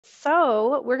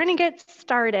So we're going to get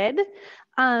started.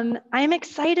 I'm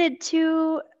excited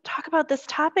to talk about this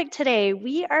topic today.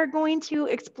 We are going to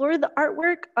explore the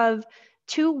artwork of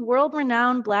two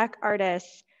world-renowned Black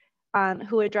artists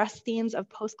who address themes of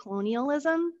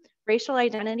post-colonialism, racial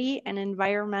identity, and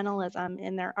environmentalism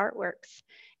in their artworks.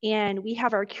 And we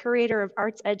have our Curator of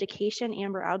Arts Education,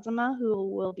 Amber Oudsema, who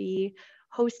will be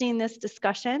hosting this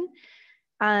discussion.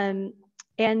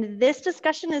 And this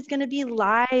discussion is going to be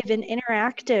live and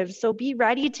interactive, so be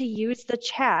ready to use the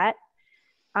chat.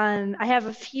 I have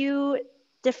a few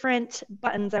different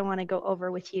buttons I want to go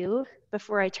over with you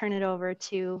before I turn it over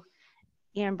to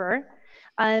Amber.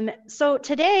 So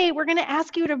today we're going to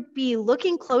ask you to be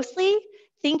looking closely,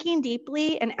 thinking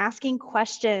deeply, and asking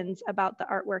questions about the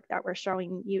artwork that we're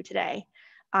showing you today.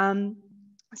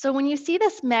 So when you see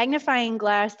this magnifying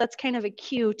glass, that's kind of a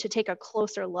cue to take a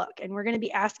closer look, and we're going to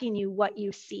be asking you what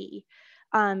you see.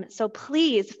 So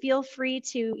please feel free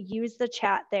to use the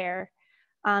chat there,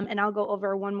 and I'll go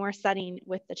over one more setting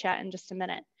with the chat in just a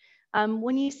minute.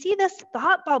 When you see this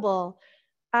thought bubble,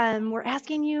 we're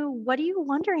asking you, what are you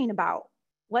wondering about?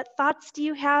 What thoughts do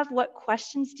you have? What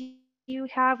questions do you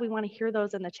have? We want to hear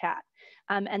those in the chat.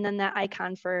 And then that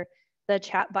icon for the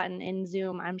chat button in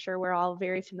Zoom. I'm sure we're all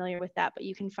very familiar with that, but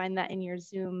you can find that in your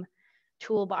Zoom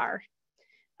toolbar.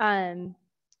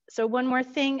 So one more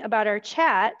thing about our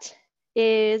chat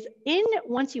is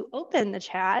once you open the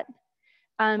chat,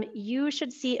 you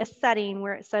should see a setting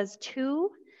where it says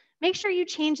to. Make sure you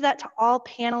change that to all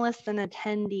panelists and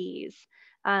attendees.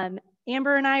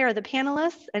 Amber and I are the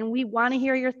panelists and we want to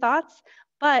hear your thoughts,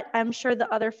 but I'm sure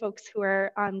the other folks who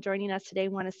are joining us today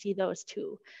want to see those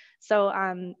too. So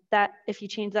that if you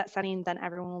change that setting, then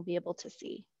everyone will be able to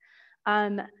see.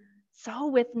 So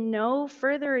with no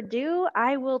further ado,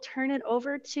 I will turn it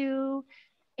over to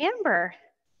Amber.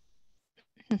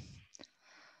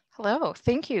 Hello,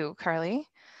 thank you, Carly.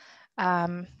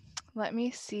 Let me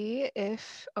see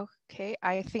if, okay,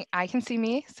 I think I can see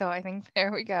me, so I think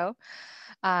there we go.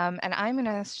 And I'm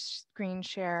gonna screen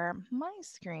share my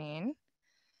screen.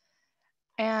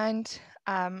 And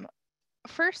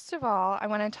first of all, I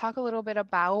want to talk a little bit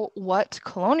about what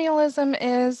colonialism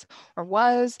is or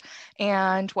was,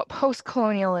 and what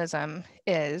post-colonialism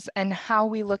is, and how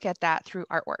we look at that through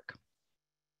artwork.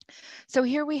 So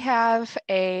here we have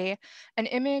an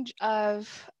image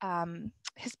of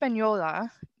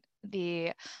Hispaniola,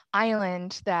 the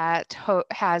island that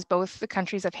has both the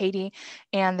countries of Haiti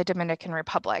and the Dominican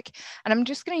Republic. And I'm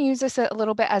just going to use this a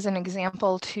little bit as an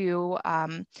example to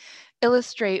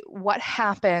illustrate what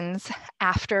happens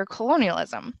after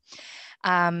colonialism.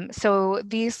 So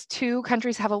these two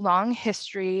countries have a long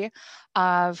history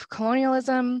of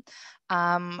colonialism.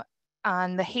 On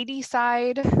the Haiti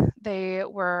side, they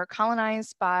were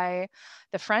colonized by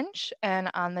the French,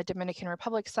 and on the Dominican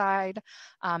Republic side,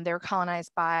 they were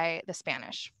colonized by the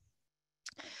Spanish.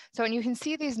 So, and you can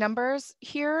see these numbers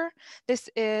here. This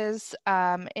is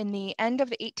in the end of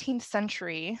the 18th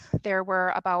century, there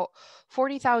were about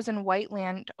 40,000 white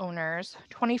landowners,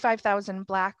 25,000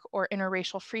 Black or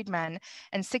interracial freedmen,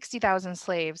 and 60,000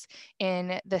 slaves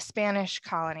in the Spanish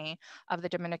colony of the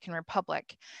Dominican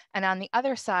Republic. And on the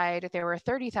other side, there were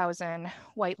 30,000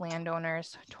 white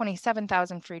landowners,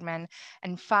 27,000 freedmen,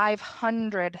 and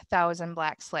 500,000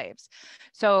 Black slaves.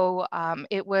 So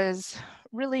it was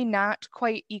really not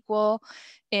quite equal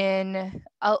in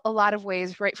a lot of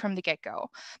ways right from the get-go.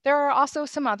 There are also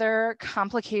some other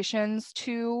complications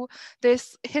to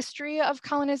this history of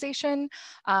colonization.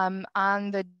 On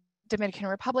the Dominican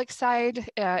Republic side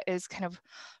is kind of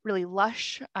really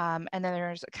lush, and then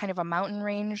there's kind of a mountain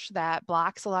range that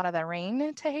blocks a lot of the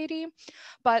rain to Haiti.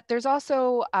 But there's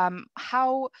also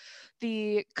how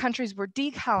the countries were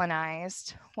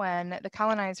decolonized when the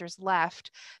colonizers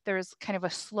left. There's kind of a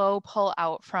slow pull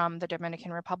out from the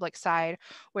Dominican Republic side,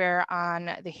 where on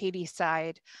the Haiti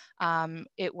side,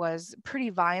 it was pretty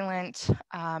violent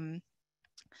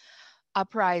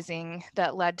uprising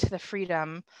that led to the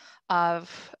freedom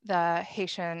of the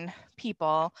Haitian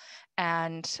people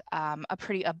and a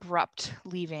pretty abrupt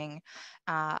leaving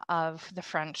of the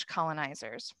French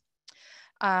colonizers.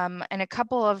 And a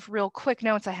couple of real quick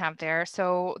notes I have there.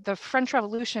 So the French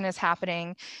Revolution is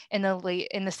happening in the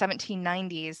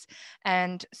 1790s.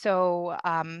 And so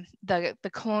the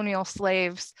colonial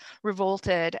slaves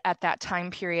revolted at that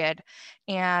time period.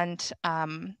 And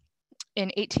in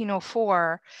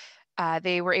 1804,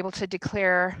 they were able to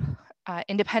declare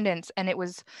independence, and it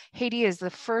was Haiti is the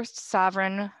first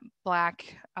sovereign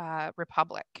Black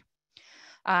republic.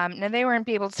 Now they weren't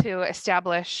able to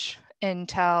establish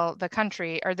until the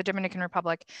country, or the Dominican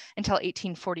Republic, until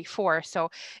 1844. So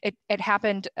it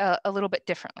happened a little bit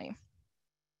differently.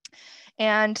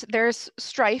 And there's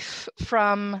strife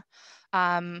from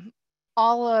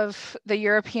all of the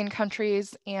European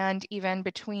countries and even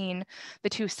between the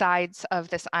two sides of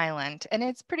this island. And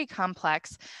it's pretty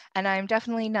complex, and I'm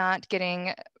definitely not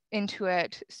getting into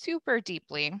it super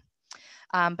deeply,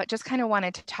 but just kind of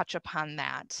wanted to touch upon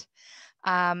that.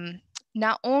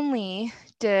 Not only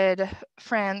did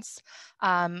France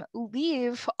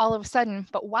leave all of a sudden,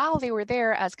 but while they were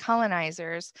there as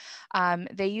colonizers,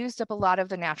 they used up a lot of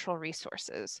the natural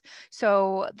resources.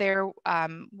 So there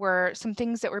were some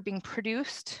things that were being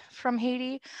produced from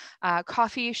Haiti,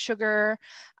 coffee, sugar,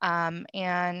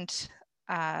 and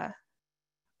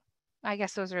I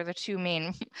guess those are the two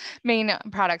main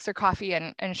products, are coffee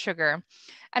and sugar.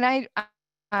 And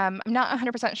I'm not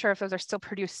 100% sure if those are still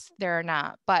produced there or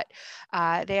not, but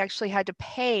they actually had to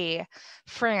pay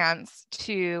France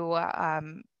to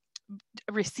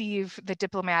receive the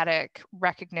diplomatic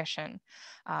recognition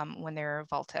when they were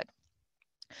revolted.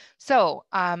 So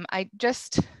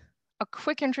a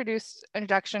quick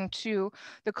introduction to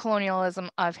the colonialism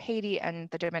of Haiti and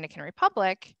the Dominican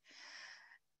Republic.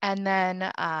 And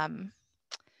then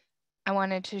I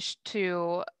wanted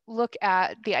to look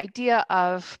at the idea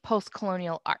of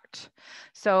post-colonial art.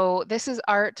 So this is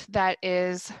art that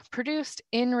is produced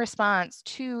in response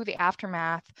to the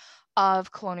aftermath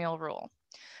of colonial rule.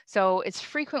 So it's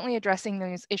frequently addressing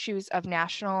these issues of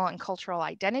national and cultural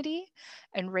identity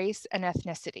and race and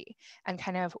ethnicity, and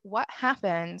kind of what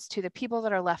happens to the people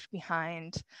that are left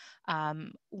behind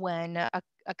when a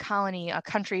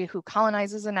country who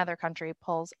colonizes another country,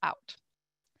 pulls out.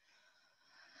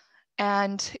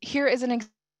 And here is an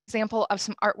example of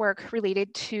some artwork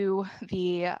related to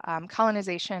the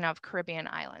colonization of Caribbean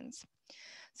islands.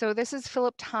 So this is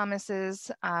Philip Thomas's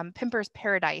Pimper's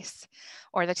Paradise,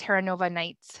 or the Terra Nova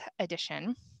Nights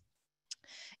edition.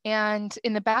 And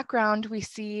in the background, we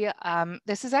see,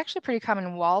 this is actually pretty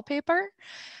common wallpaper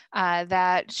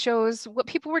that shows what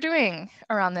people were doing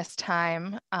around this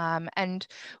time. And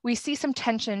we see some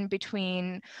tension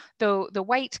between the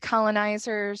white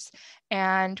colonizers,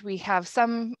 and we have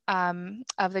some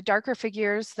of the darker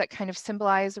figures that kind of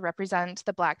symbolize or represent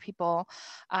the Black people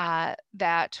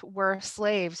that were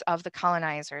slaves of the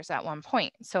colonizers at one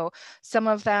point. So some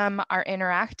of them are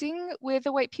interacting with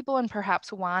the white people and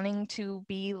perhaps wanting to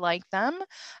be like them,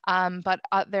 but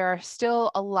there are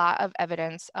still a lot of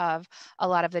evidence of a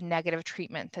lot of the negative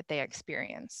treatment that they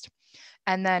experienced.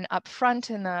 And then up front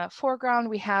in the foreground,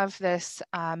 we have this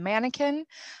mannequin.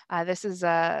 This is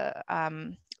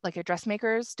like a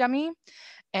dressmaker's dummy.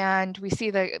 And we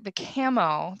see the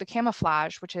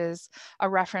camouflage, which is a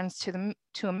reference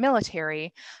to a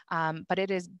military, but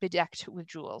it is bedecked with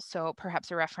jewels. So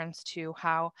perhaps a reference to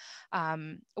how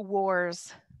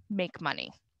wars make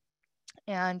money.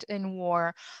 And in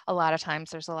war, a lot of times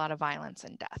there's a lot of violence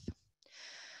and death.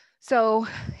 So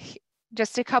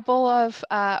just a couple of,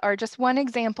 or just one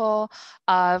example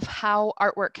of how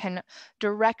artwork can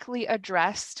directly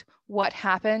address what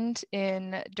happened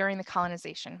during the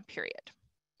colonization period.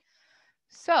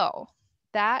 So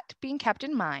that being kept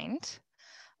in mind,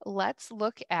 let's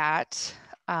look at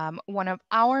one of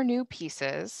our new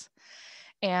pieces,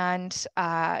 and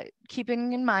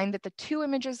keeping in mind that the two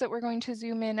images that we're going to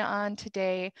zoom in on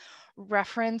today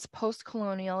reference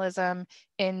post-colonialism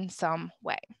in some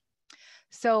way.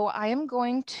 So I am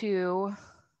going to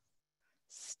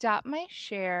stop my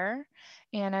share,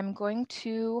 and I'm going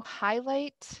to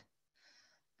highlight,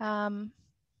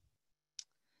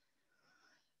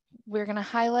 we're going to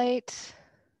highlight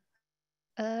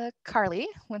Carly,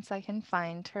 once I can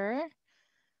find her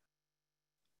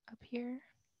up here.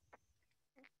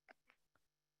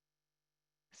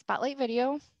 Spotlight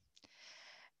video.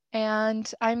 And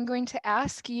I'm going to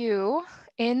ask you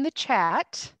in the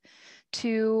chat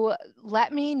to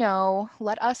let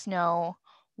us know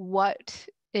what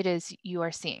it is you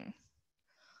are seeing.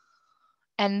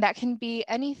 And that can be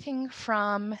anything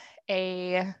from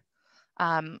a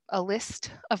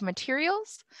list of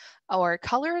materials or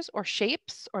colors or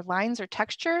shapes or lines or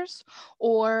textures,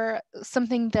 or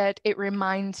something that it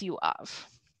reminds you of.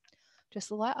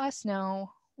 Just let us know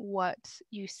what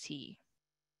you see.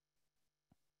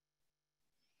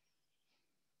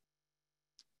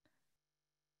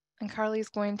 And Carly's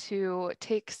going to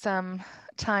take some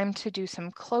time to do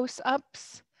some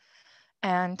close-ups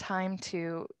and time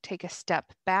to take a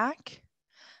step back.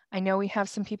 I know we have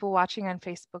some people watching on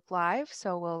Facebook Live,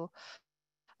 so we'll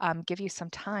give you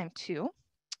some time too.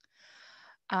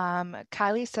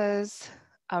 Kylie says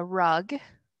a rug.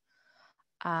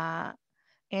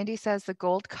 Andy says the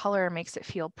gold color makes it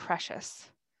feel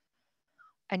precious.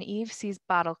 And Eve sees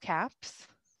bottle caps.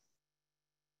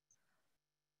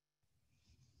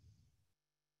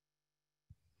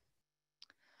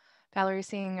 Valerie's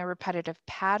seeing a repetitive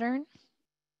pattern.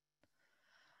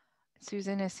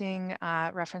 Susan is seeing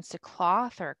reference to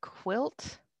cloth or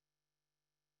quilt.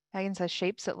 Megan says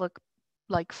shapes that look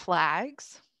like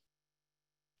flags.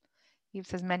 Eve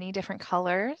says many different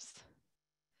colors.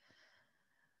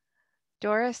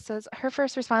 Doris says her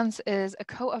first response is a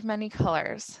coat of many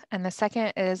colors, and the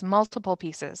second is multiple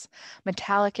pieces,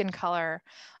 metallic in color,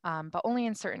 but only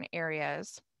in certain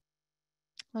areas.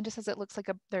 Linda says it looks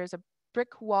like there's a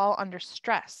brick wall under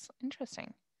stress.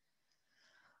 Interesting.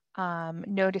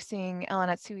 Noticing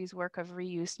Anatsui's work of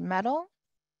reused metal.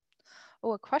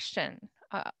 Oh, a question.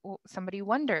 Somebody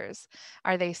wonders,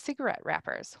 are they cigarette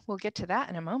wrappers? We'll get to that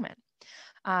in a moment.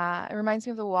 It reminds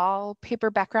me of the wallpaper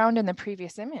background in the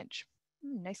previous image.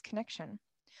 Nice connection.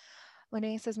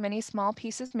 Lene says many small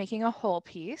pieces making a whole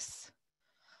piece.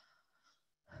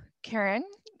 Karen,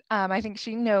 I think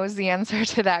she knows the answer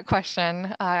to that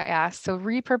question asked. So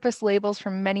repurpose labels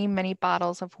from many, many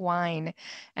bottles of wine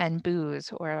and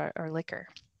booze or liquor.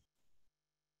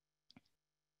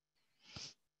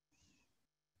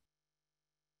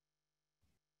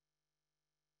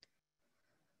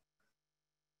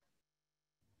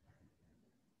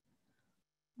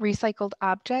 Recycled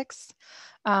objects.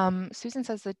 Susan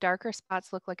says the darker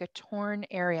spots look like a torn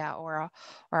area or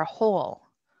a hole.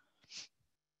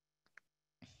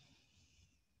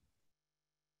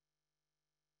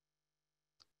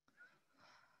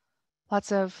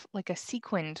 Lots of like a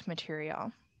sequined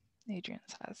material, Adrian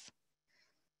says.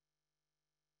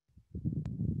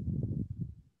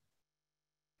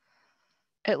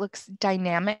 It looks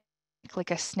dynamic, like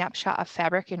a snapshot of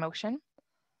fabric in motion.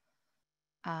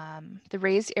 The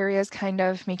raised areas kind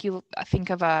of make you think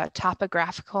of a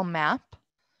topographical map.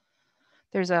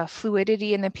 There's a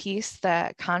fluidity in the piece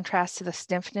that contrasts to the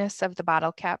stiffness of the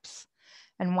bottle caps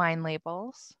and wine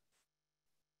labels.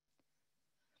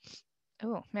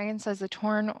 Oh, Megan says the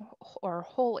torn or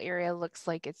hole area looks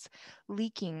like it's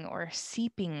leaking or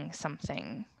seeping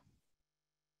something.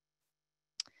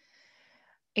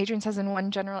 Adrian says in one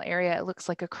general area, it looks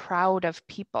like a crowd of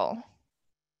people.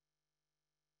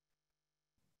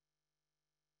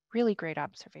 Really great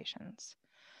observations.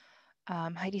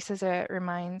 Heidi says it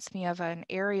reminds me of an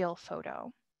aerial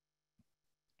photo.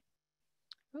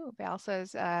 Ooh, Val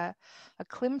says a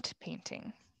Klimt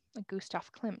painting, a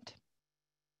Gustav Klimt.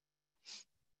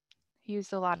 He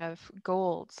used a lot of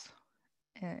golds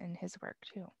in his work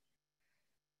too.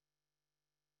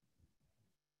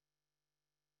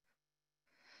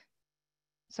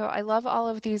 So I love all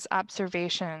of these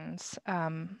observations.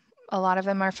 A lot of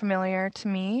them are familiar to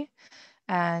me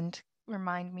and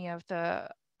remind me of the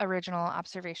original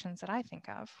observations that I think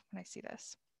of when I see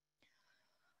this.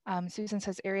 Susan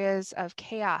says areas of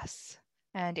chaos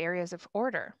and areas of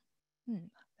order.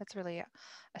 That's really a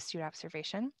astute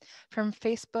observation. From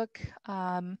Facebook,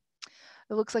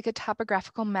 it looks like a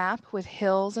topographical map with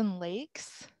hills and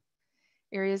lakes,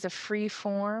 areas of free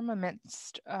form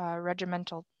amidst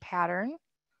regimental pattern.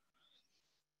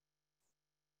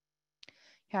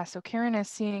 Yeah, so Karen is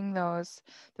seeing those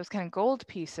kind of gold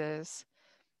pieces,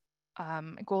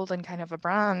 gold and kind of a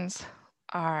bronze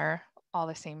are all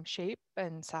the same shape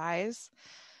and size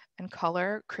and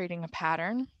color, creating a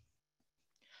pattern.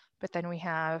 But then we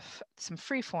have some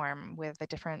free form with the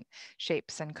different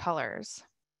shapes and colors.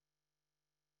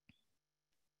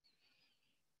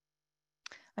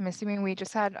 I'm assuming we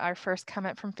just had our first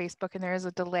comment from Facebook and there is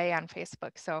a delay on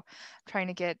Facebook. So I'm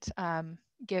trying to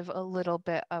give a little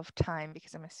bit of time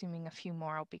because I'm assuming a few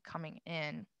more will be coming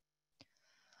in.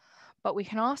 But we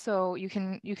can also, you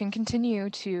can continue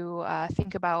to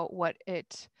think about what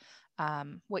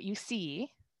you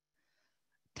see.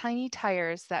 Tiny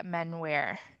tires that men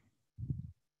wear.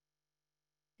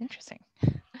 Interesting.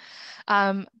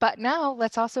 But now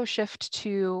let's also shift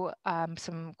to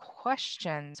some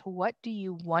questions. What do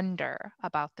you wonder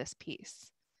about this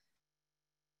piece?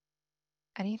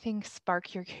 Anything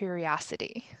spark your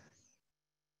curiosity?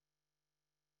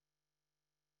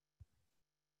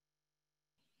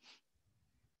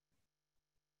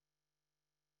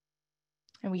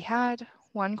 And we had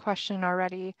one question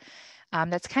already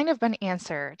that's kind of been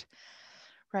answered,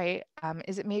 right?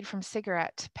 Is it made from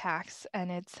cigarette packs? And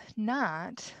it's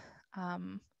not.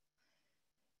 And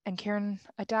Karen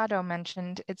Adado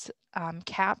mentioned it's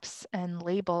caps and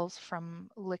labels from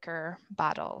liquor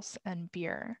bottles and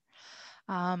beer.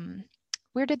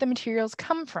 Where did the materials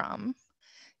come from?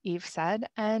 Eve said,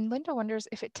 and Linda wonders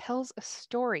if it tells a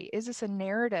story. Is this a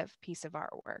narrative piece of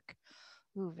artwork?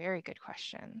 Ooh, very good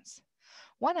questions.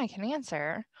 One I can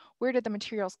answer, where did the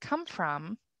materials come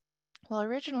from? Well,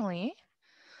 originally,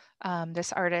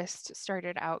 this artist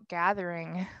started out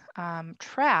gathering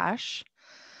trash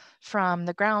from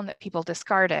the ground that people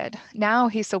discarded. Now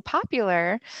he's so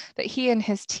popular that he and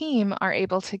his team are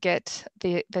able to get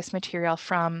this material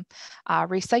from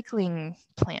recycling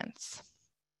plants.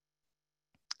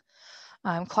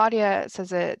 Claudia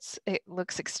says it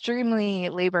looks extremely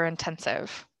labor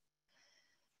intensive.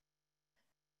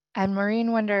 And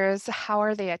Maureen wonders, how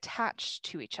are they attached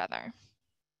to each other?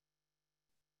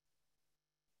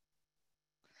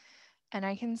 And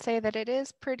I can say that it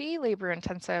is pretty labor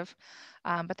intensive,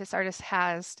 but this artist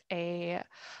has a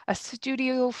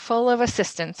studio full of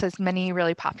assistants, as many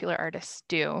really popular artists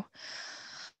do.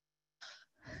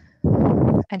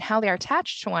 And how they are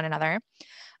attached to one another.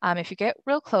 If you get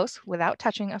real close, without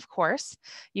touching, of course,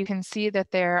 you can see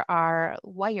that there are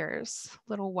wires,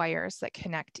 little wires that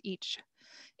connect each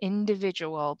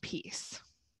individual piece,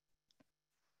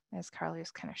 as Carly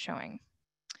is kind of showing.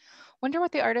 Wonder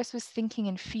what the artist was thinking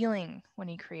and feeling when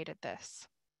he created this.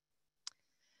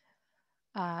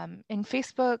 In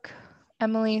Facebook,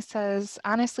 Emily says,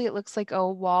 honestly, it looks like a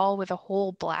wall with a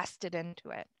hole blasted into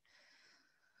it,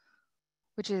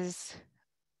 which is,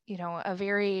 you know, a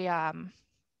very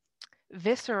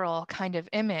visceral kind of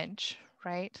image,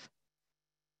 right?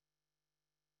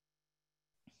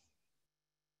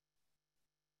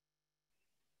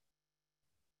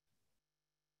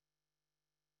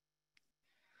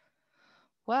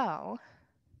 Well,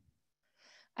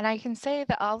 and I can say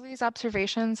that all these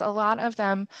observations, a lot of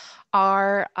them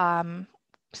are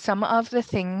some of the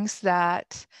things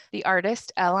that the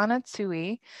artist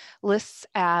Anatsui lists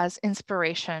as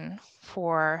inspiration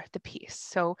for the piece,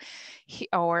 so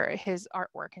or his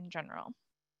artwork in general.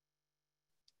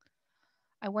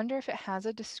 I wonder if it has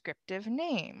a descriptive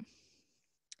name.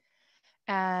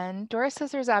 And Doris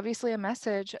says there's obviously a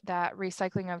message that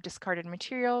recycling of discarded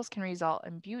materials can result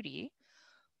in beauty,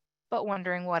 but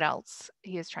wondering what else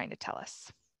he is trying to tell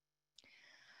us.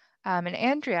 And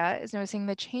Andrea is noticing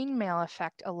the chainmail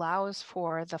effect allows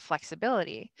for the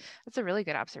flexibility. That's a really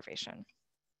good observation.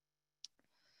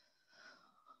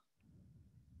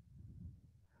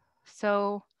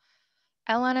 So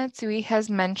Anatsui has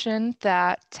mentioned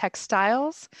that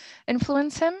textiles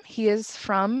influence him. He is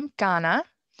from Ghana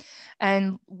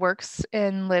and works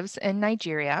and lives in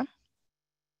Nigeria.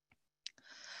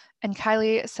 And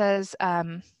Kylie says,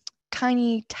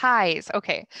 tiny ties.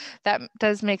 Okay, that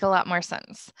does make a lot more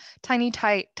sense. Tiny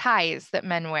ties that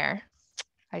men wear.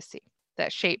 I see.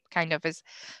 That shape kind of is,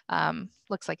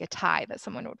 looks like a tie that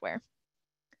someone would wear.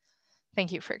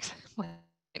 Thank you for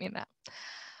explaining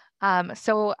that.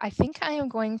 So I think I am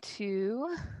going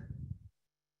to,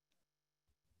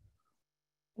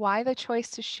 why the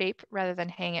choice to shape rather than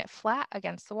hang it flat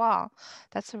against the wall?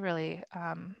 That's a really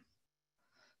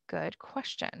good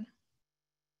question.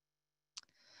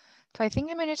 So I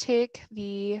think I'm going to take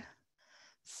the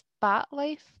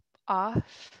spotlight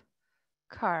off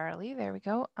Carly. There we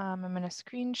go. I'm going to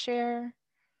screen share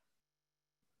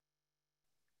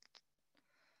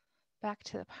back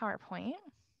to the PowerPoint.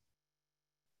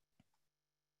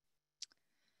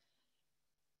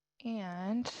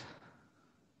 And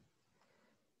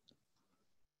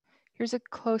here's a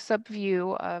close-up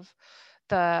view of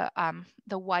the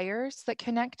wires that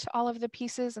connect all of the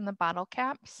pieces and the bottle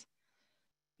caps.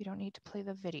 You don't need to play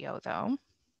the video though.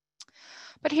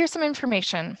 But here's some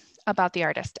information about the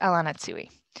artist, Anatsui.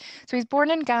 So he's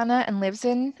born in Ghana and lives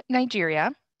in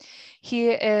Nigeria. He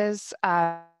is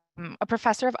a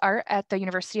professor of art at the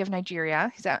University of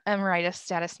Nigeria. He's at emeritus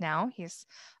status now. He's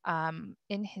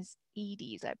in his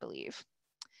 80s, I believe.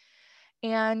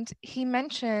 And he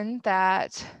mentioned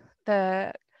that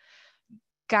the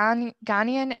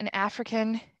Ghanaian and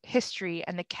African history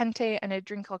and the kente and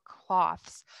Adrinka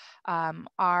cloths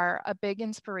are a big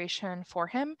inspiration for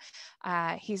him.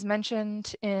 He's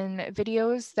mentioned in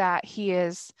videos that he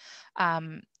is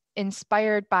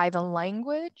inspired by the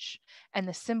language and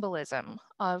the symbolism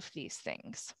of these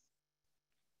things.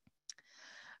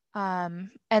 And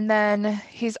then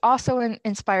he's also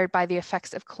inspired by the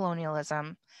effects of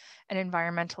colonialism and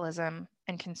environmentalism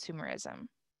and consumerism.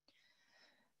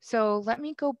 So let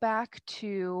me go back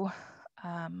to,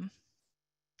 I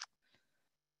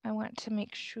want to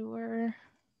make sure,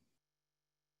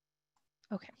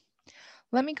 okay.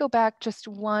 Let me go back just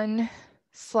one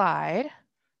slide,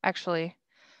 actually,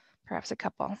 perhaps a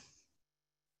couple.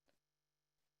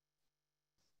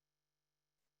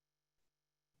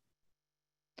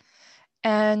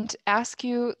 And ask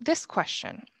you this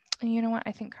question. And you know what,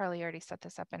 I think Carly already set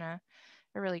this up in a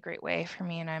really great way for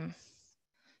me, and I'm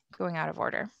going out of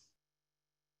order.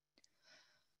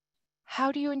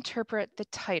 How do you interpret the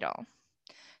title?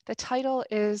 The title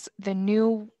is The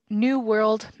New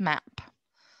World Map.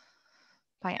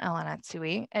 by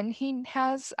Anatsui. And he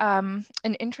has an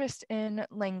interest in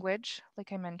language,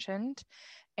 like I mentioned,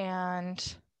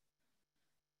 and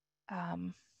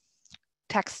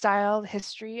textile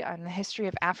history, on the history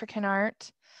of African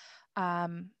art.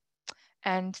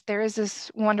 And there is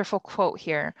this wonderful quote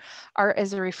here: art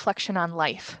is a reflection on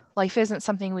life. Life isn't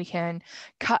something we can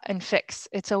cut and fix.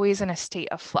 It's always in a state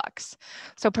of flux.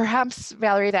 So perhaps,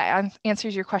 Valerie, that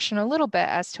answers your question a little bit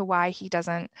as to why he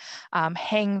doesn't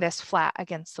hang this flat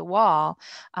against the wall.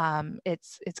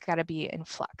 It's got to be in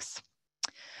flux.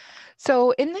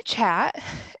 So in the chat,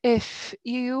 if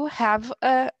you have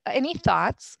any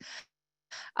thoughts,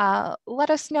 let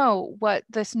us know what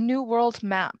this New World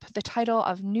Map, the title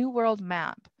of New World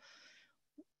Map,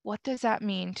 what does that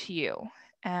mean to you?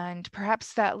 And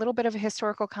perhaps that little bit of a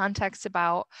historical context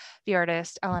about the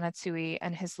artist Anatsui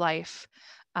and his life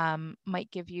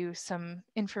might give you some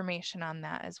information on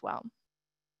that as well.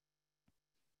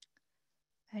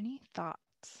 Any thoughts?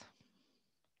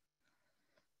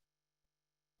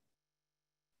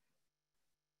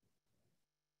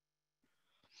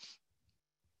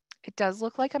 It does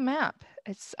look like a map.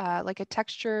 It's like a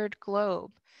textured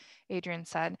globe, Adrian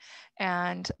said.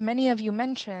 And many of you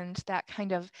mentioned that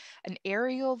kind of an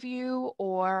aerial view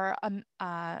or an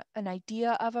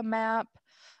idea of a map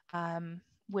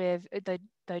with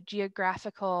the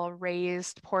geographical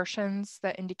raised portions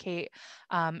that indicate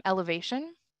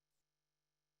elevation.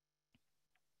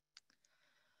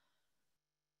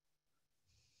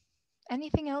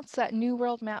 Anything else that New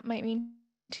World Map might mean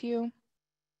to you?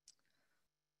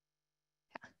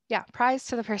 Yeah, prize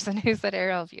to the person who's that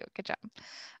aerial view. Good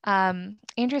job.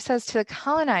 Andrew says, to the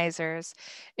colonizers,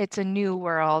 it's a new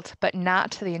world, but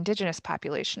not to the indigenous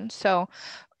population. So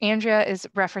Andrea is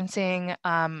referencing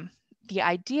the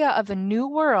idea of the new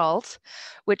world,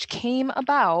 which came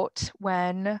about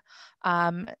when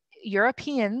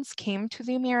Europeans came to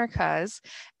the Americas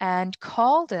and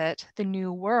called it the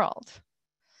New World.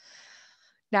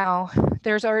 Now,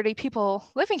 there's already people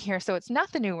living here, so it's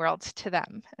not the New World to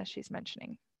them, as she's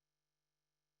mentioning.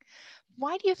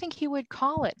 Why do you think he would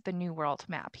call it the New World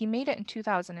Map? He made it in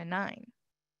 2009.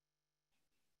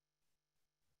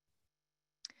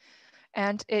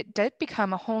 And it did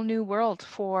become a whole new world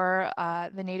for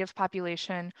the native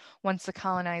population once the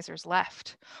colonizers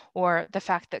left, or the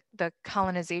fact that the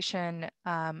colonization,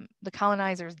 the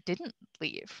colonizers didn't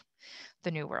leave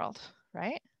the New World,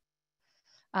 right?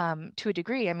 To a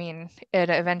degree, I mean, it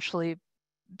eventually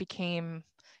became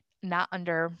not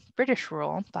under British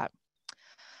rule, but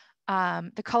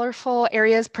the colorful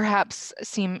areas perhaps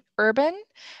seem urban,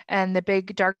 and the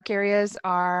big dark areas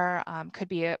are could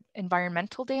be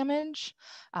environmental damage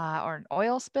or an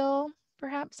oil spill,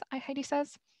 perhaps, Heidi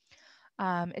says.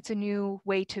 It's a new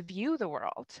way to view the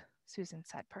world, Susan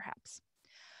said, perhaps.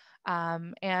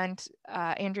 And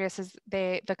Andrea says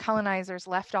the colonizers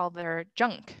left all their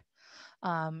junk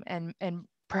and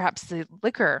perhaps the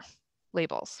liquor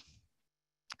labels.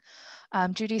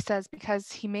 Judy says,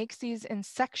 because he makes these in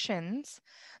sections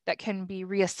that can be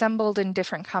reassembled in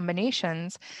different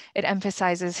combinations, it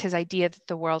emphasizes his idea that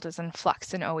the world is in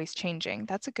flux and always changing.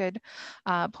 That's a good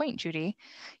point, Judy.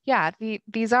 Yeah,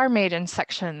 these are made in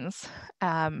sections.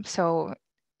 So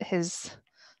his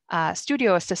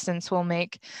studio assistants will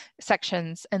make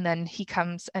sections, and then he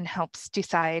comes and helps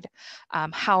decide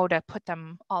how to put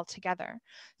them all together.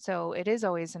 So it is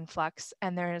always in flux,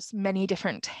 and there's many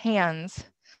different hands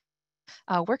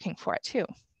working for it too.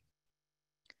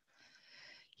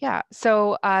 Yeah,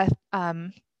 so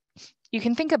you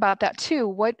can think about that too.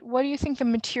 What do you think the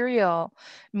material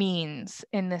means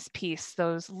in this piece,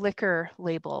 those liquor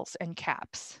labels and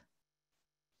caps?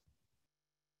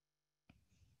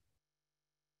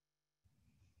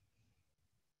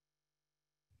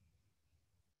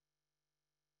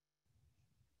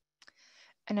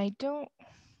 And I don't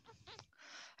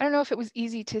know if it was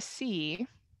easy to see.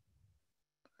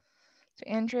 So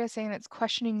Andrea is saying it's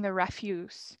questioning the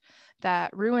refuse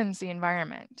that ruins the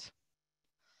environment.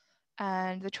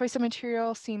 And the choice of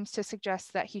material seems to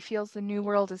suggest that he feels the New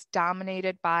World is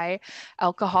dominated by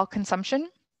alcohol consumption,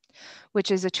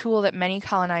 which is a tool that many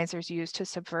colonizers use to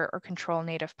subvert or control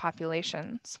native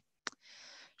populations.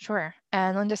 Sure.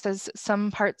 And Linda says some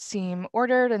parts seem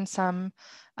ordered and some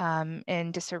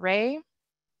in disarray.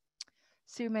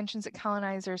 Sue mentions that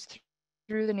colonizers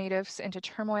threw the natives into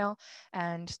turmoil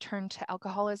and turned to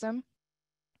alcoholism.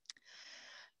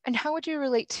 And how would you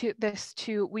relate to this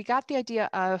to, we got the idea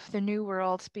of the New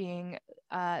World being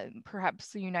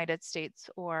perhaps the United States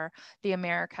or the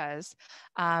Americas,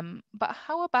 but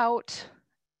how about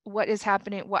what is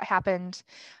happening, what happened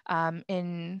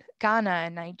in Ghana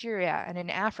and Nigeria and in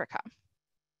Africa?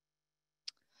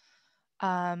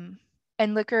 And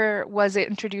liquor was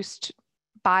introduced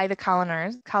by the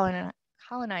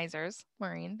colonizers.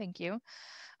 Maureen, thank you.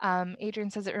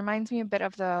 Adrian says, it reminds me a bit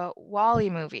of the Wall-E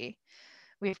movie.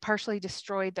 We've partially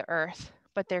destroyed the earth,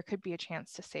 but there could be a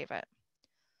chance to save it.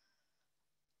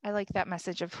 I like that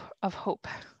message of hope,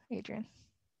 Adrian.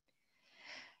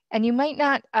 And you might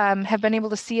not have been able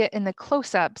to see it in the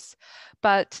close-ups,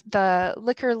 but the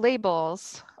liquor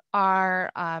labels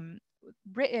are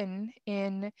written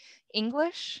in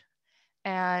English,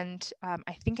 and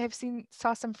I think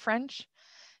saw some French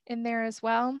in there as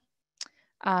well.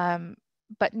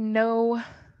 But no,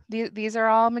 these are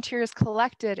all materials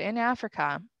collected in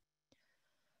Africa.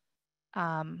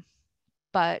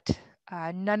 But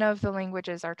none of the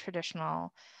languages are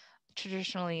traditionally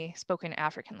spoken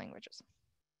African languages.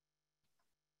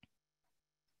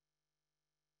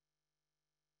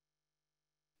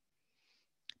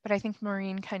 But I think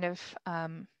Maureen kind of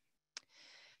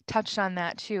touched on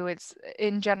that too. It's,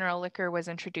 in general, liquor was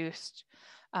introduced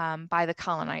by the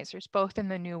colonizers, both in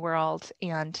the New World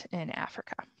and in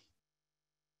Africa.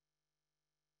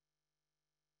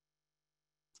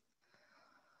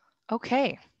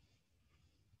 Okay.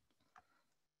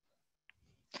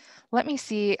 Let me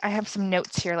see, I have some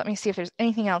notes here. Let me see if there's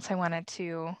anything else I wanted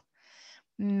to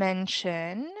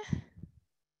mention.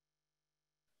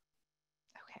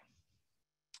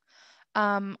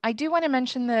 I do want to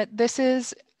mention that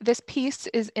this piece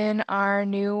is in our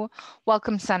new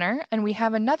Welcome Center, and we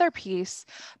have another piece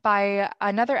by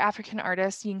another African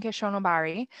artist, Yinka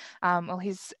Shonobari. Well,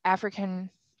 he's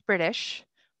African-British,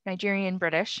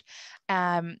 Nigerian-British,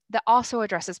 that also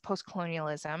addresses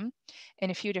post-colonialism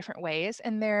in a few different ways.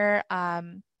 And there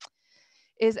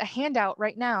is a handout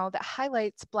right now that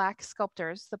highlights Black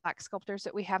sculptors, the Black sculptors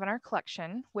that we have in our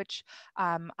collection, which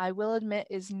I will admit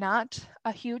is not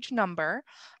a huge number,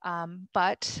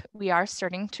 but we are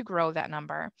starting to grow that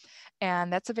number.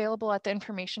 And that's available at the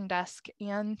information desk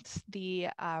and the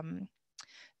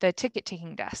ticket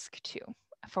taking desk too,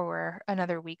 for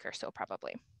another week or so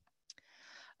probably.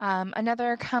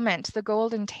 Another comment, the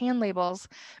gold and tan labels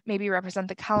maybe represent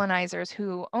the colonizers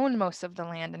who owned most of the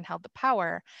land and held the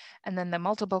power. And then the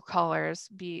multiple colors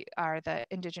are the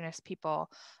indigenous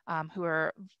people who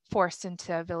were forced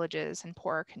into villages in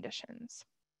poorer conditions.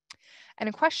 And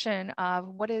a question of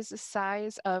what is the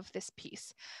size of this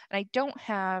piece? And I don't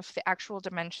have the actual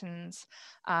dimensions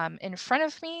in front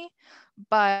of me,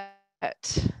 but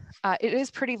it is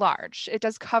pretty large. It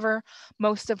does cover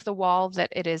most of the wall that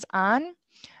it is on.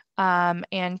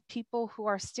 And people who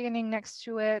are standing next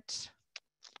to it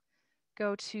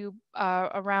go to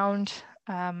around,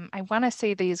 I want to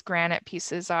say these granite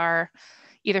pieces are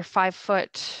either 5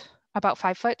 foot, about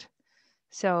 5 foot.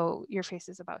 So your face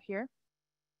is about here.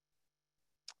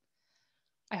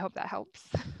 I hope that helps.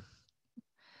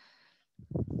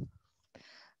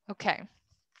 Okay.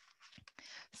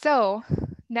 So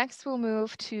next we'll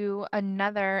move to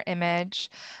another image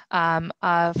of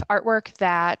artwork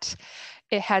that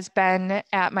it has been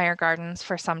at Meijer Gardens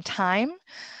for some time.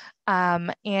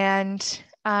 And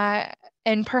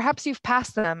perhaps you've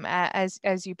passed them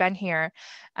as you've been here,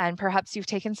 and perhaps you've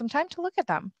taken some time to look at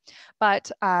them.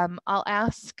 But I'll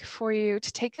ask for you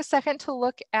to take a second to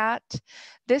look at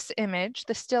this image,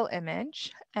 the still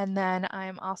image, and then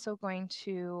I'm also going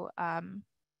to,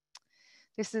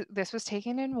 this was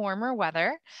taken in warmer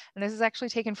weather, and this is actually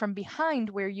taken from behind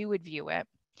where you would view it,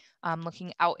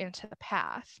 looking out into the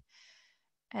path.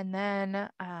 And then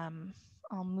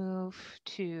I'll move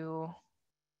to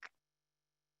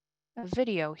a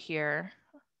video here.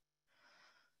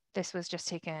 This was just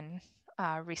taken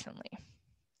recently.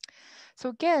 So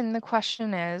again, the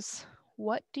question is,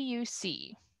 what do you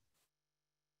see?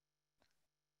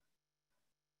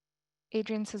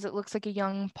 Adrian says it looks like a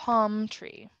young palm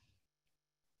tree.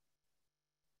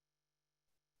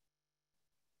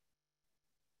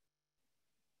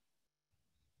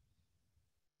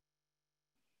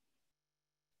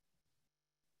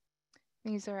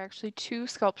 These are actually 2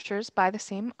 sculptures by the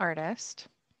same artist.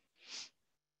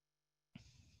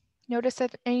 Notice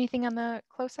anything on the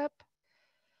close-up?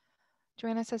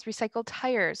 Joanna says recycled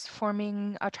tires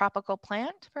forming a tropical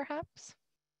plant, perhaps?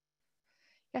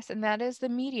 Yes, and that is the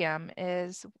medium,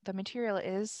 the material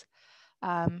is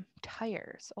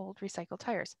tires, old recycled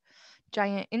tires.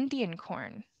 Giant Indian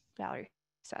corn, Valerie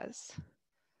says.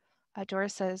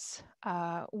 Doris says,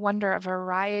 wonder a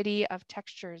variety of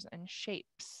textures and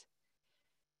shapes.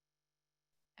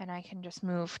 And I can just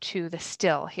move to the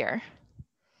still here.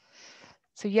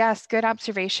 So yes, good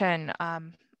observation.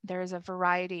 There is a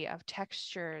variety of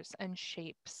textures and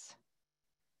shapes.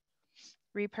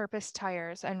 Repurposed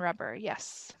tires and rubber,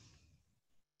 yes.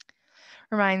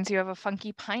 reminds you of a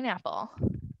funky pineapple.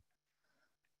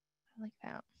 I like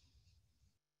that.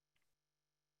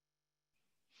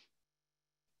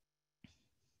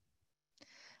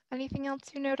 Anything else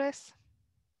you notice?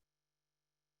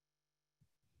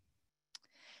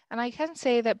 And I can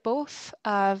say that both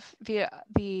of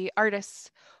the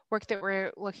artists' work that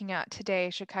we're looking at today,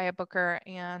 Chakaia Booker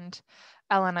and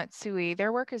Anatsui,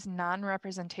 their work is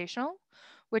non-representational,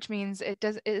 which means it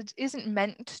isn't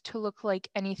meant to look like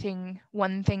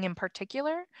one thing in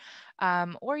particular.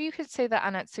 Or you could say that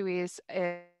Anatsui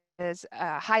is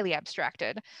highly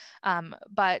abstracted,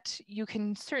 but it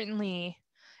can certainly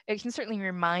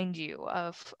remind you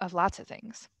of lots of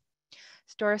things.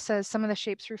 Dora says some of the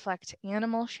shapes reflect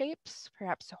animal shapes,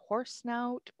 perhaps a horse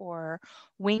snout or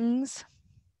wings.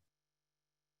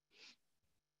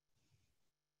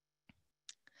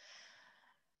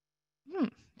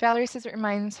 Valerie says it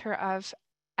reminds her of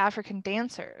African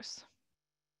dancers.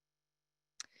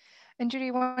 And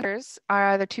Judy wonders,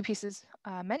 are the two pieces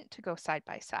meant to go side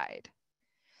by side?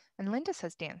 And Linda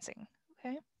says dancing.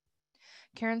 Okay.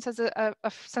 Karen says a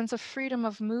sense of freedom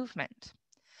of movement.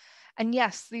 And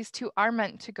yes, these two are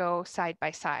meant to go side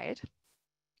by side.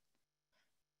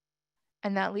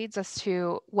 And that leads us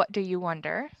to, what do you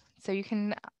wonder? So you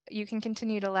can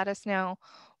continue to let us know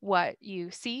what you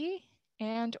see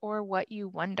and or what you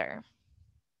wonder.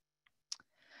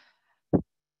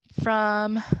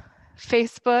 From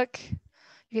Facebook,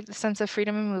 you get the sense of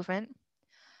freedom and movement.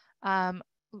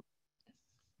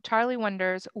 Charlie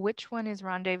wonders which one is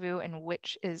Rendezvous and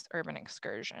which is Urban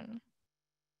Excursion.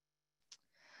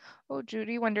 Oh,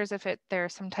 Judy wonders if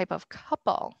there's some type of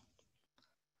couple.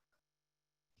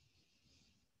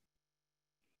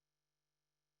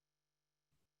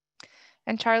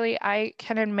 And Charlie, I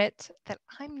can admit that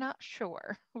I'm not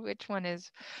sure which one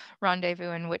is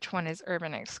Rendezvous and which one is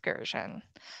Urban Excursion.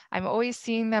 I'm always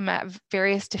seeing them at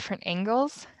various different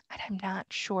angles, and I'm not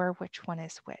sure which one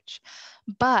is which,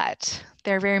 but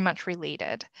they're very much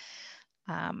related.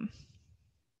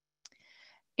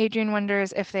 Adrian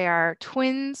wonders if they are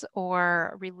twins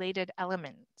or related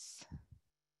elements.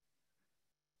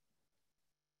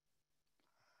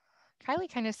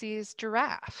 Kylie kind of sees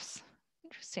giraffes.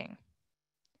 Interesting.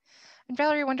 And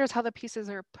Valerie wonders how the pieces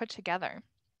are put together.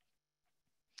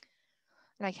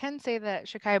 And I can say that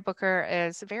Chakaia Booker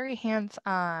is very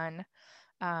hands-on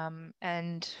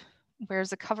and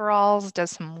wears the coveralls,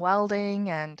 does some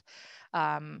welding, and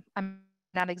I'm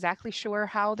not exactly sure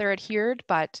how they're adhered,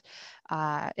 but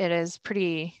it is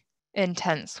pretty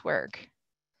intense work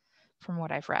from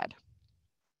what I've read.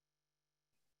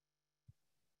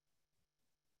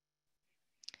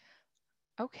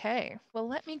 Okay, well,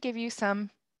 let me give you some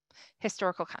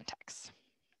historical context.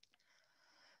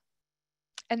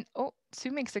 And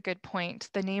Sue makes a good point.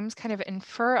 The names kind of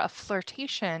infer a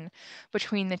flirtation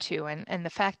between the two and the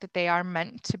fact that they are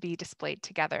meant to be displayed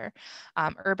together.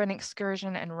 Urban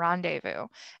Excursion and Rendezvous.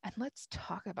 And let's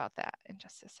talk about that in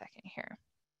just a second here.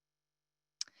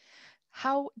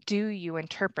 How do you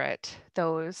interpret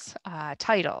those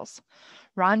titles?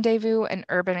 Rendezvous and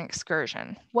Urban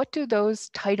Excursion. What do those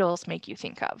titles make you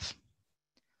think of?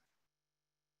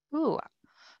 Ooh,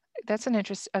 that's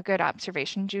a good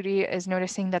observation. Judy is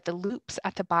noticing that the loops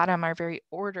at the bottom are very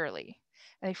orderly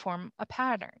and they form a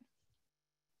pattern.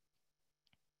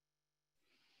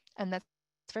 And that's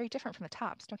very different from the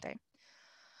tops, don't they?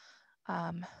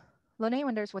 Lene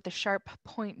wonders what the sharp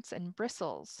points and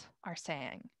bristles are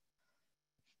saying.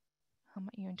 How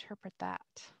might you interpret that?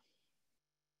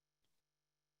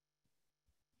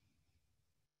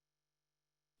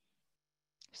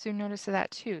 Sue notices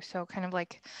that too. So kind of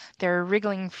like they're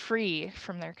wriggling free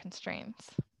from their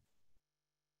constraints.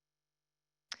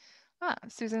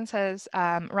 Susan says,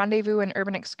 rendezvous and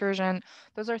urban excursion,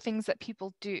 those are things that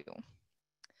people do.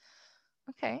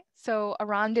 Okay, so a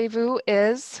rendezvous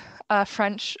is a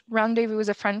French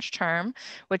term,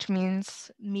 which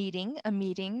means meeting, a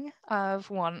meeting of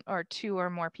one or two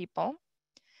or more people.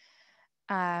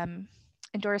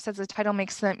 And Dora says the title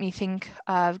makes me think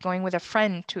of going with a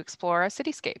friend to explore a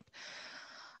cityscape.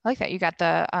 I like that you got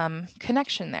the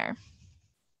connection there.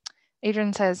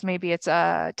 Adrian says maybe it's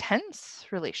a tense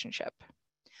relationship.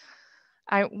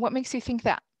 What makes you think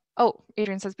that? Oh,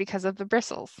 Adrian says because of the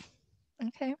bristles.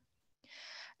 Okay.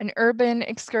 An urban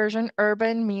excursion,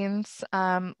 urban means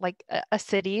like a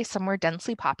city somewhere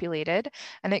densely populated.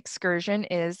 An excursion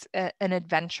is an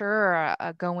adventure or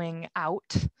a going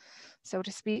out, so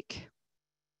to speak.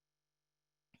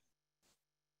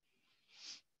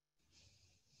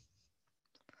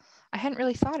 I hadn't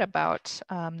really thought about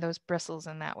those bristles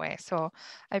in that way, so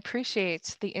I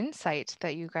appreciate the insight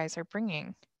that you guys are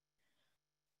bringing.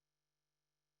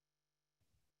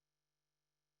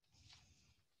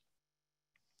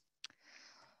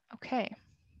 Okay.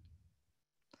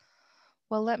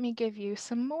 Well, let me give you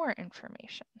some more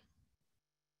information.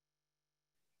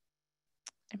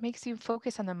 It makes you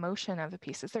focus on the motion of the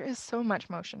pieces. There is so much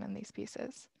motion in these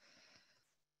pieces.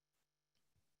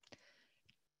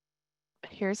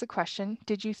 Here's a question.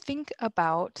 Did you think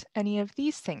about any of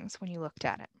these things when you looked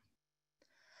at it?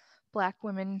 Black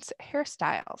women's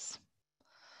hairstyles,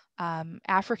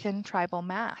 African tribal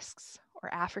masks,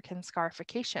 or African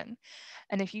scarification.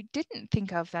 And if you didn't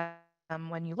think of them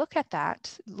when you looked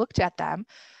at them,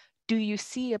 do you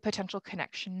see a potential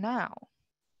connection now?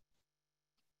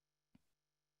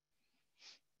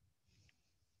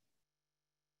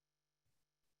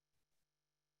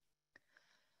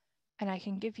 And I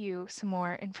can give you some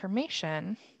more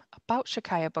information about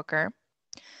Chakaia Booker.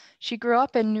 She grew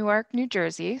up in Newark, New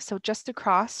Jersey, so just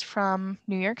across from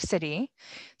New York City.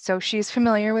 So she's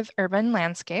familiar with urban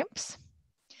landscapes.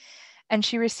 And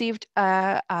she received,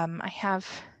 I have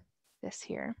this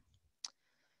here.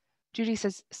 Judy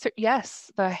says,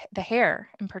 yes, the hair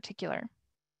in particular.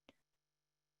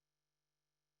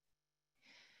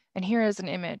 And here is an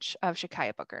image of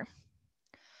Chakaia Booker.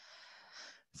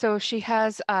 So she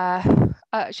has a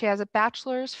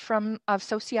bachelor's of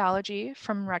sociology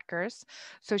from Rutgers.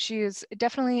 So she is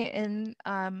definitely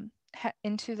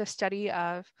into the study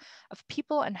of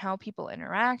people and how people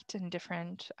interact in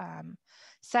different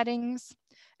settings.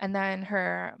 And then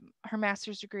her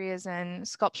master's degree is in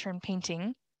sculpture and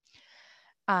painting.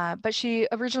 But she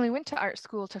originally went to art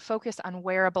school to focus on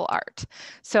wearable art.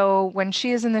 So when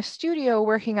she is in the studio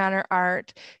working on her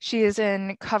art, she is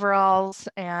in coveralls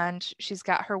and she's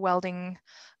got her welding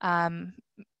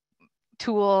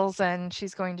tools and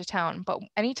she's going to town. But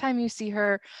anytime you see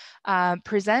her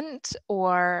present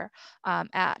or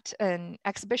at an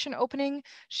exhibition opening,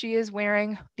 she is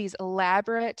wearing these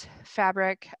elaborate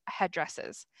fabric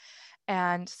headdresses.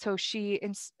 And so she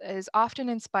is often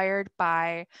inspired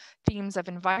by themes of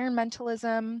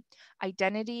environmentalism,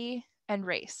 identity, and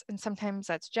race. And sometimes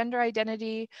that's gender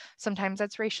identity, sometimes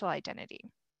that's racial identity.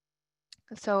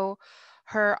 So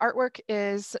her artwork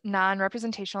is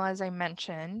non-representational, as I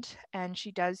mentioned, and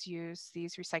she does use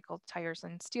these recycled tires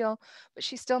and steel, but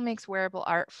she still makes wearable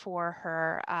art for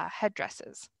her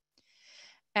headdresses.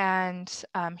 And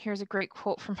here's a great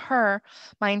quote from her.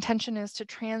 My intention is to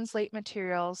translate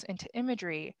materials into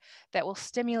imagery that will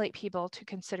stimulate people to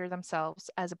consider themselves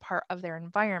as a part of their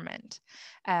environment,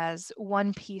 as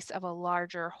one piece of a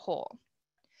larger whole.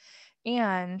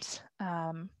 And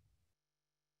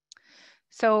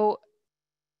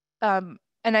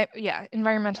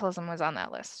environmentalism was on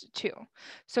that list too.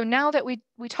 So now that we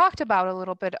talked about a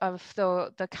little bit of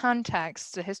the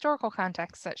context, the historical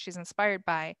context that she's inspired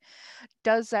by,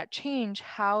 does that change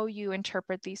how you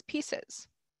interpret these pieces?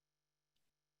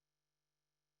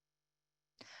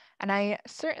 And I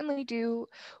certainly do.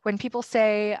 When people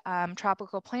say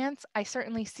tropical plants, I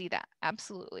certainly see that,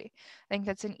 absolutely. I think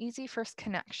that's an easy first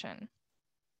connection.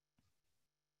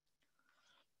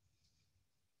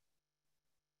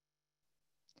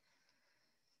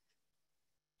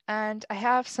 And I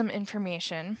have some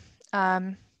information.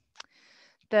 Susan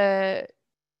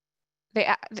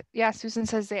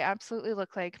says they absolutely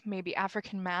look like maybe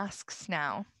African masks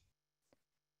now.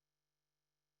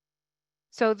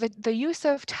 So the use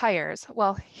of tires,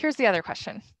 well, here's the other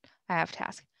question I have to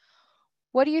ask.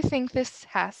 What do you think this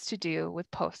has to do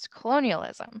with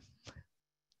post-colonialism?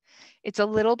 It's a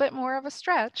little bit more of a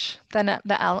stretch than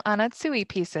the Anatsui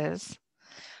pieces,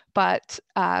 but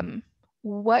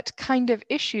what kind of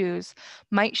issues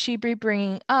might she be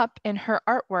bringing up in her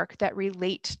artwork that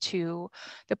relate to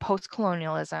the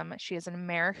post-colonialism? She is an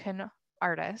American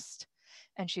artist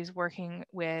and she's working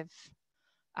with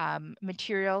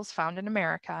materials found in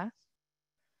America.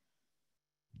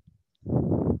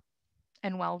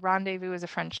 And while rendezvous is a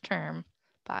French term,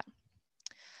 but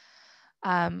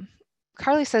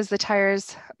Carly says the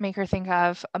tires make her think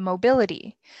of a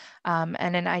mobility and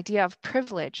an idea of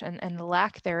privilege and the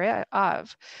lack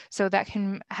thereof. So that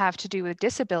can have to do with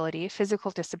disability, physical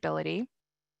disability.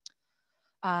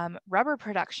 Rubber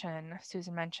production,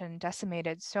 Susan mentioned,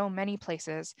 decimated so many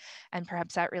places, and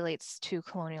perhaps that relates to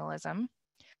colonialism.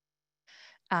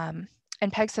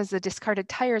 And Peg says the discarded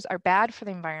tires are bad for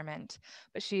the environment,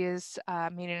 but she has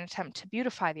made an attempt to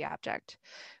beautify the object,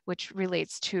 which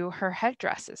relates to her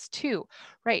headdresses too.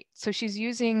 Right, so she's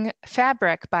using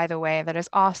fabric, by the way, that is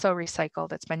also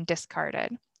recycled, it's been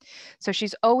discarded. So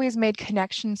she's always made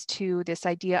connections to this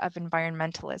idea of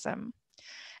environmentalism.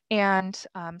 And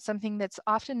something that's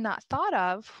often not thought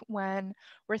of when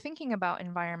we're thinking about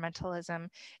environmentalism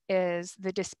is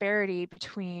the disparity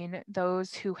between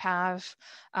those who have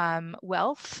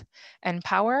wealth and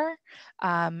power,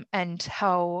 and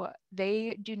how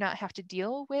they do not have to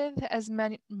deal with as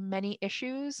many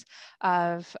issues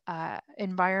of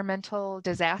environmental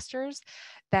disasters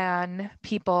than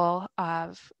people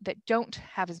that don't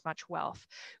have as much wealth,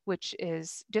 which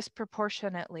is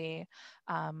disproportionately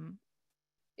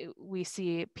we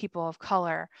see people of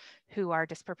color who are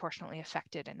disproportionately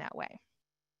affected in that way.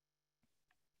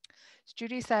 So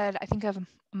Judy said, I think of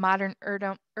modern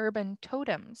urban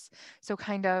totems, so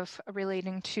kind of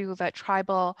relating to the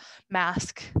tribal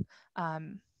mask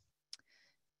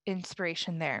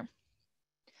inspiration there.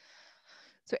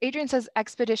 So Adrian says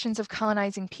expeditions of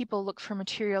colonizing people look for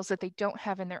materials that they don't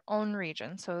have in their own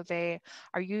region, so they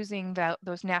are using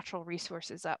those natural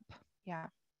resources up. Yeah.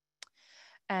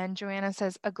 And Joanna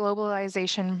says a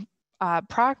globalization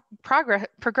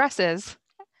progresses.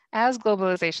 As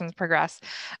globalizations progress,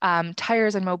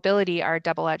 tires and mobility are a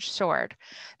double-edged sword.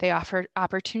 They offer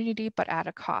opportunity, but at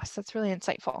a cost. That's really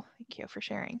insightful. Thank you for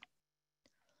sharing.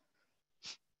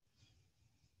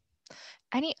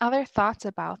 Any other thoughts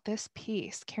about this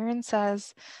piece? Karen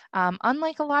says,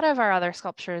 unlike a lot of our other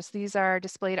sculptures, these are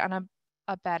displayed on a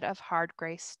bed of hard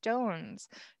gray stones.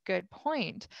 Good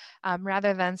point.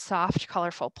 Rather than soft,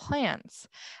 colorful plants.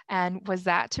 And was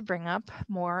that to bring up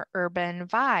more urban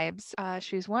vibes?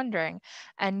 She's wondering.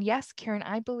 And yes, Karen,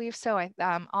 I believe so.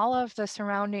 All of the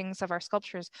surroundings of our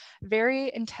sculptures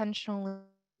very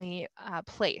intentionally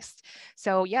placed.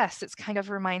 So yes, it's kind of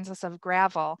reminds us of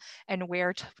gravel and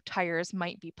where tires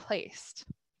might be placed.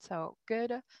 So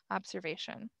good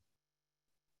observation.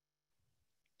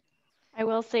 I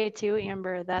will say too,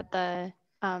 Amber, that the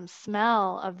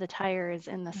smell of the tires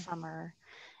in the summer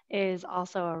is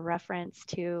also a reference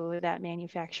to that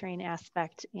manufacturing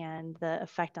aspect and the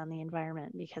effect on the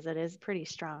environment, because it is pretty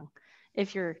strong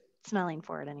if you're smelling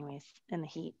for it anyways in the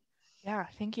heat. Yeah,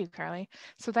 thank you, Carly.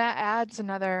 So that adds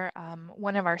another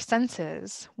one of our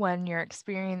senses when you're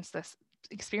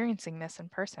experiencing this in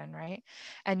person, right?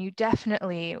 And you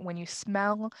definitely, when you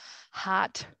smell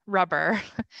hot rubber,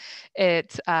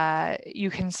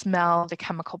 you can smell the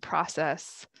chemical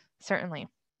process, certainly.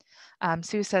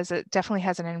 Sue says it definitely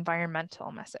has an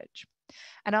environmental message.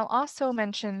 And I'll also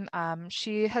mention,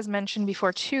 she has mentioned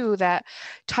before too, that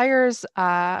tires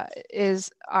are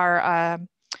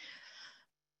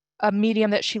a medium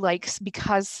that she likes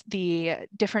because the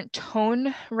different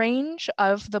tone range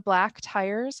of the black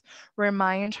tires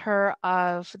remind her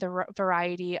of the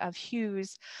variety of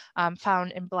hues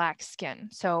found in black skin.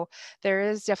 So there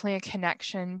is definitely a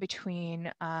connection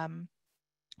between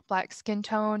black skin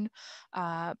tone,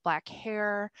 black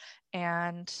hair,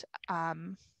 and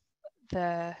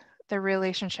the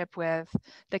relationship with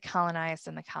the colonized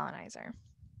and the colonizer,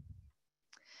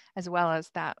 as well as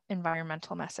that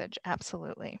environmental message,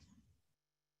 absolutely.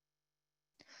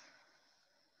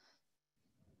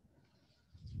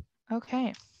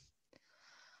 Okay.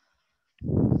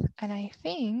 And I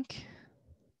think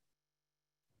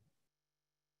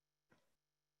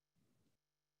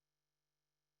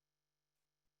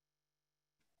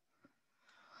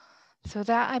so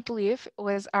that, I believe,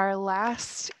 was our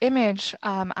last image.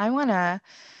 I want to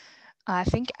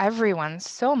thank everyone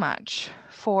so much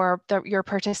for your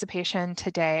participation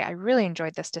today. I really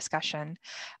enjoyed this discussion.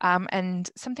 And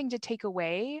something to take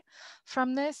away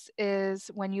from this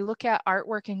is when you look at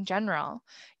artwork in general,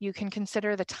 you can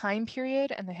consider the time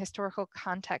period and the historical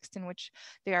context in which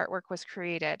the artwork was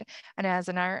created. And as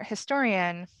an art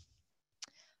historian,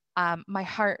 my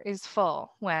heart is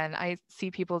full when I see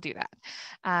people do that.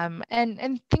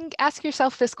 And ask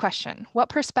yourself this question: what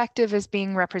perspective is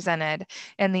being represented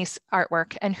in these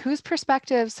artwork, and whose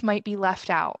perspectives might be left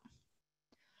out?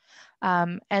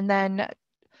 And then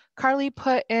Carly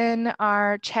put in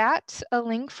our chat a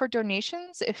link for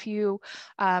donations if you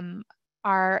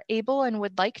are able and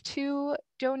would like to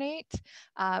donate,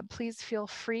 please feel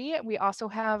free. We also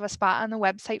have a spot on the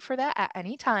website for that at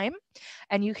any time.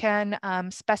 And you can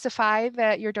specify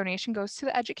that your donation goes to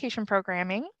the education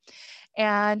programming.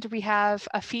 And we have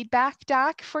a feedback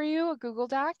doc for you, a Google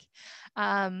Doc.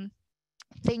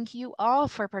 Thank you all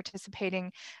for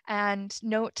participating, and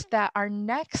note that our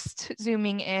next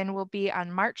Zooming In will be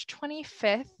on March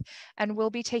 25th, and we'll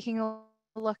be taking a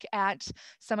look at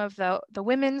some of the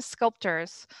women's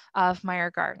sculptors of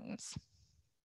Meijer Gardens.